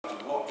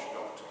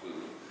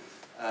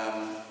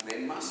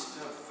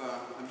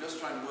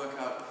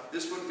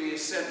this would be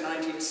set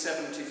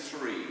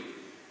 1973.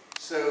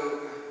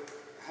 So,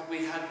 have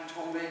we had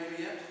Tom Baker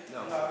yet?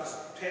 No. No, it was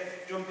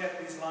John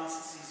Pertwee's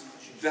last season.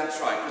 That's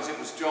right, because it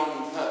was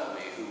John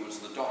Pertwee who was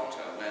the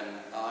Doctor when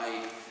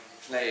I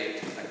played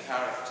a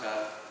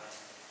character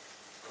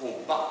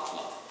called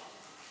Butler.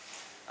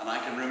 And I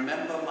can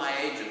remember my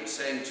agent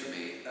saying to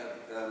me,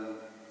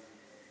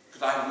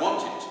 because I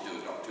wanted to do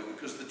a Doctor,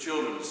 because the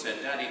children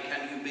said, "Daddy,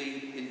 can you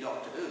be in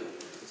Doctor Who?"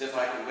 As if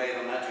I could wave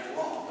a magic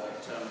wand.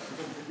 But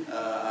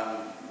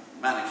I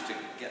managed to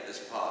get this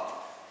part.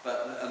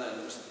 And then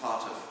it was the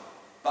part of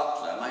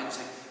Butler. And I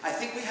said, "I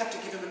think we have to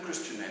give him a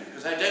Christian name,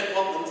 because I don't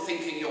want them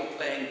thinking you're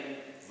playing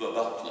the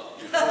Butler."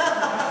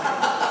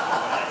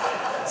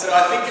 So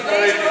I think in the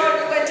later on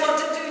you went on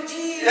to do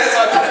Jeeves. Yes,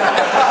 I did.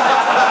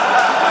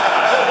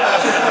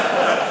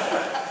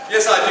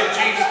 Yes, I did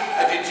Jeeves.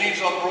 I did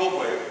Jeeves on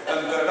Broadway,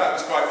 and that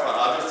was quite fun.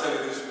 I'll just tell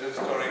you this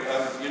story.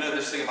 You know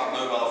this thing about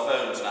mobile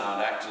phones now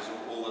and actors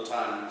all the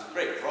time. It's a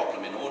great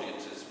problem in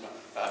audiences.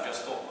 I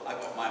just thought I've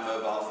got my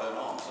mobile phone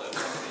on, so if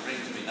somebody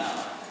rings me now,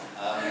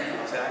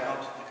 I say I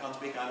can't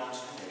speak. I'm on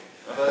stage.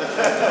 But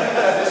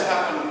this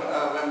happened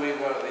when we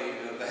were at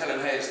the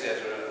Helen Hayes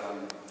Theatre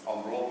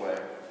on Broadway.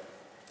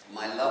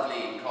 My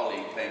lovely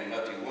colleague playing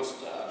Bertie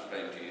Wooster, I was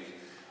playing to you,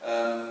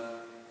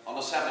 on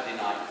a Saturday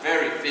night,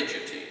 very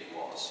fidgety it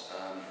was,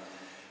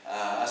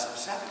 as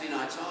Saturday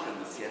nights are in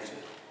the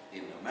theatre,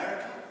 in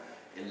America,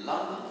 in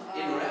London,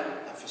 in Rep,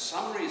 and for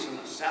some reason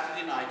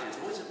Saturday night is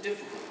always a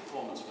difficult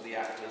performance for the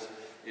actors.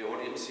 The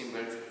audience seemed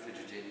very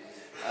fidgety,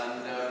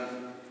 and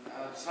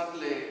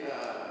suddenly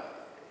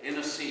in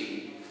a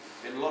scene,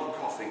 in a lot of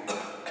coughing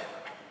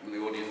in the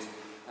audience,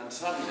 and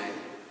suddenly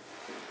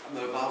a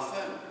mobile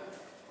phone,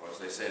 or as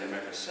they say in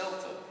America, cell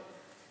phone,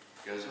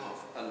 goes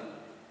off. And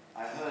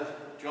I heard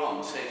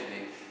John say to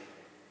me,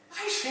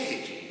 "I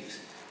say, Jeeves,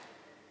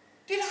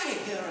 did I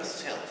hear a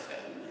cell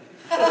phone?"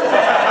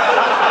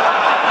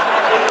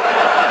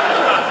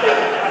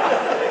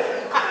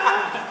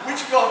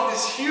 Which got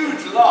this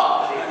huge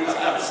laugh. It was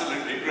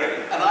absolutely great.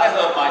 And I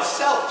heard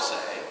myself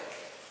say,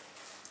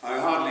 "I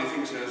hardly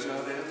think so,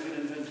 sir. They haven't been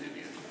invented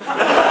yet."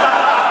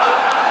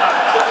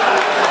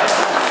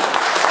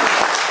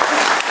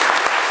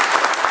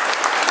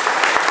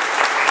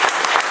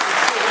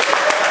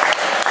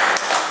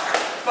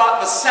 But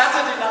the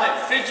Saturday night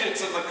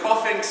fidgets and the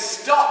coughing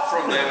stopped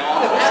from then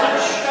on, and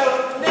the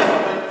show never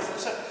went,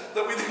 so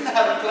that we didn't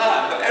have a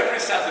plan, but every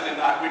Saturday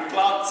night we'd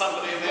plant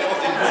somebody in the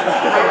audience.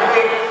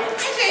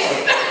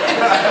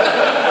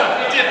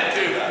 We didn't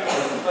do that.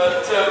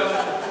 But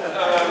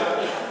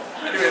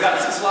anyway,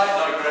 that's a slight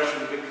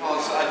digression,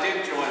 because I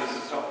did join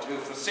Doctor Who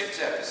for 6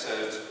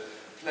 episodes,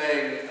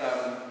 playing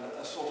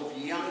a sort of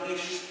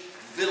youngish,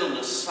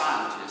 villainous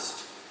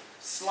scientist,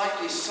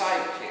 slightly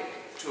sidekick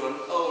to an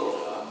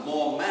older,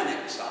 more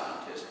manic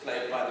scientist,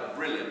 played by the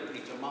brilliant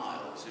Peter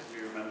Miles, if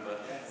you remember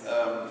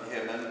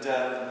him. And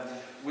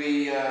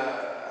we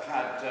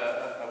had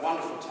a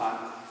wonderful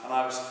time, and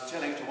I was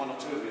telling to one or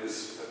two of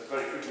his,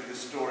 very quickly, the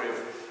story of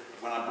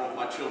when I brought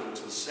my children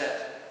to the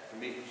set to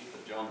meet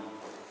John,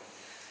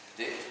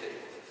 Dick,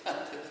 and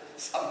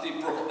somebody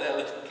brought their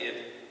little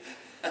kid,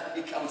 and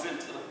he comes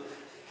into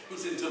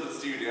the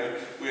studio.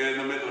 We're in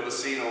the middle of a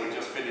scene, or we're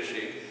just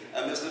finishing,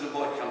 and this little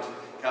boy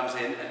comes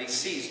in, and he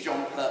sees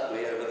John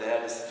Pertwee over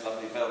there, this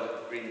lovely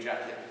velvet green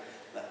jacket,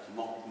 that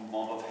mop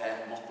of hair,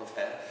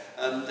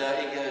 and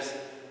he goes,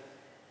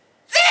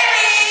 "There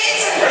he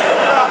is!"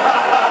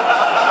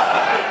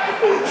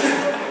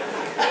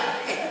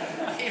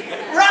 He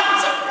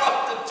runs across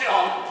to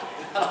John,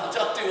 and I'll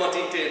just do what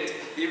he did.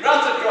 He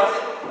runs across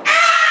it.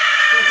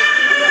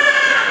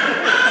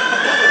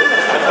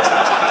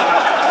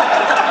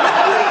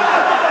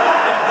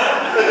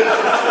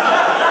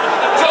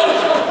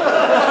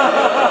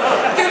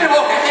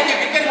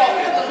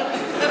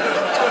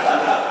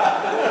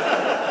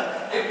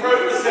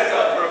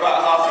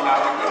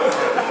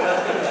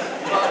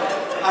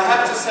 I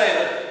have to say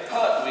that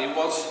Pertwee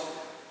was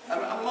a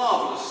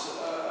marvellous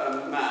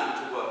man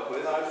to work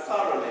with. I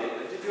thoroughly...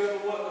 Did you ever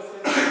work with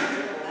him?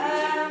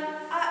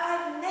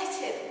 I've met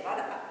him, but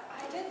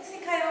I don't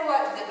think I ever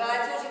worked with him, but I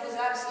thought he was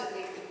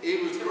absolutely... He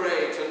was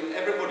great, and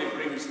everybody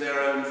brings their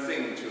own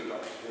thing to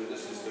Doctor Who.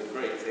 This is the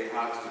great thing,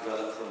 how it's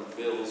developed from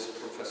Bill's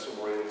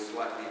professorial,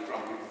 slightly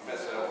grumpy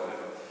professor, or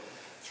whatever,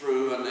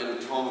 through, and then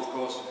Tom, of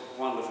course,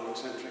 wonderful,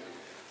 eccentric,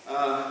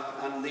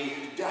 and the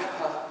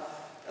dapper,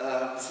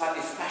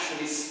 slightly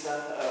fashionista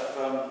of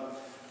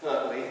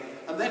Pertwee.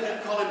 And then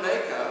Colin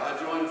Baker, I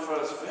joined for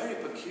a very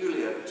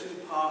peculiar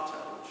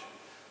two-parter, which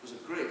was a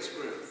great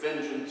script,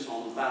 Vengeance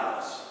on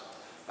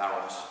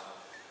Varos,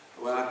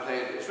 where I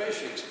played, it was very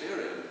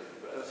Shakespearean,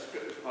 a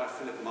script by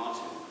Philip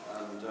Martin,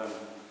 and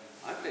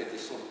I played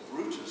this sort of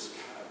Brutus,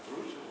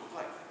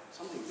 like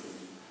something from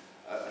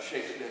a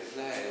Shakespeare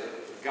play,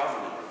 the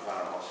governor of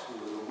Varos, who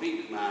was a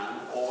weak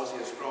man, or was he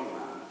a strong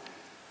man?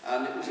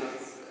 And it was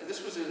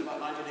this was in about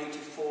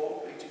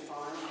 1984,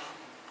 85,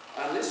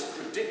 and this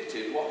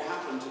predicted what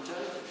happened to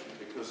television,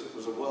 because it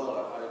was a world,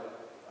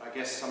 I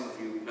guess some of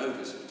you know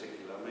this in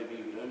particular, maybe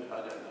you don't,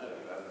 I don't know.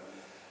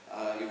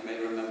 You may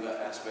remember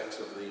aspects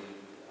of the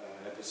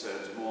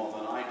episodes more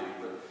than I do,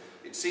 but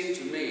it seemed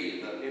to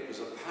me that it was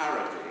a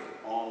parody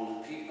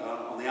on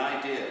the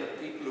idea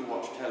that people who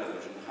watch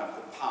television have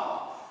the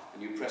power,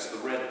 and you press the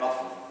red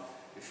button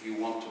if you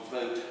want to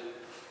vote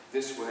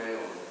this way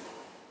or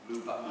the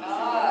blue button.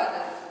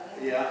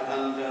 Yeah,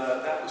 and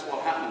that was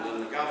what happened,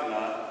 and the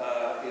governor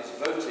is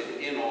voted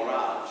in or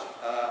out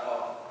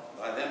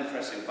by them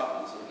pressing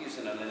buttons, and he's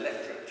in an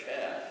electric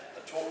chair,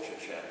 a torture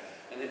chair,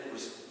 and there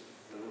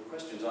were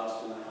questions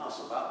asked in the House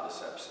about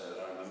this episode,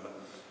 I remember,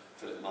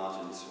 Philip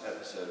Martin's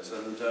episodes,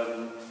 and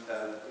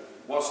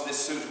was this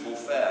suitable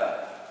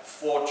fare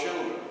for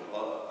children?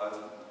 Well,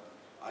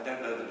 I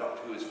don't know the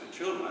Doctor Who is for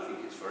children, I think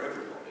it's for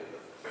everybody,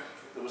 but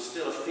there was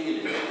still a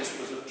feeling that this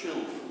was a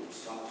children's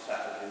some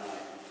Saturday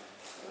night,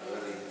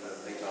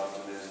 late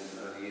afternoon,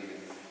 early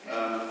evening.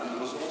 And there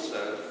was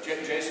also,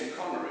 Jason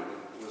Connery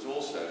was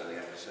also in the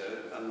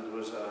episode, and there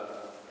was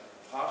a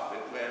part of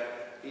it where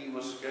he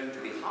was going to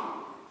be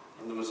hung,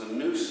 and there was a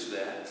noose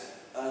there,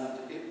 and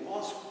it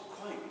was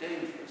quite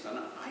dangerous, and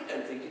I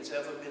don't think it's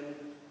ever been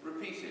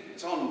repeated.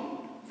 It's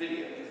on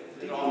video,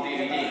 it's on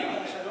DVD.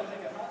 Actually, I don't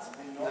think it has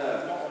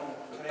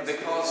been.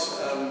 Because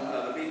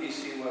the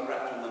BBC were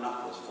wrapped on the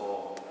knuckles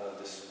for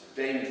this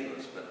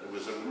dangerous, but it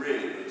was a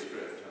really good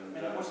script.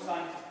 And, it was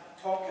trying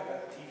to talk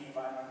about TV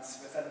violence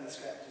within the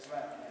script as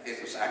well. Yes.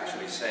 It was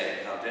actually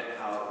saying what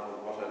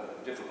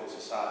a difficult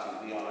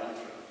society we are entering.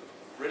 It was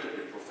a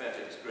brilliantly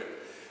prophetic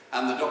script.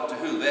 And the Doctor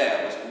Who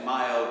there was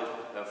my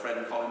old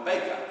friend Colin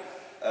Baker,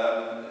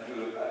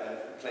 who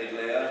played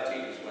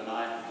Laertes when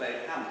I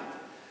played Hammond.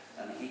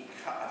 And he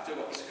cut, I've still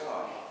got the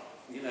scar.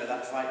 You know,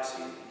 that fight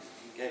scene,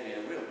 he gave me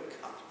a real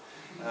cut.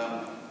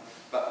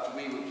 But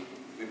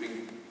we've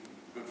been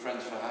good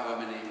friends for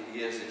however many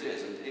years it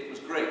is, and it was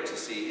great to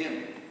see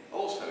him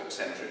also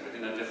eccentric, but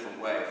in a different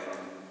way from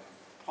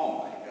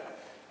Tom Baker.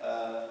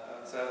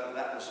 So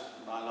that was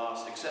my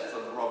last, except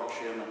for the Robert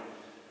Shearman.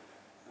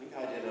 I think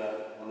I did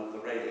one of the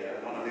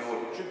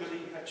audio.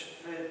 Jubilee, which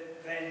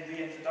then the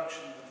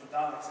introduction of the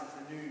Daleks into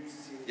the news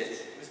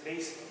series was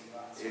based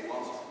on that. It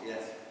was,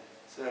 yes.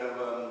 So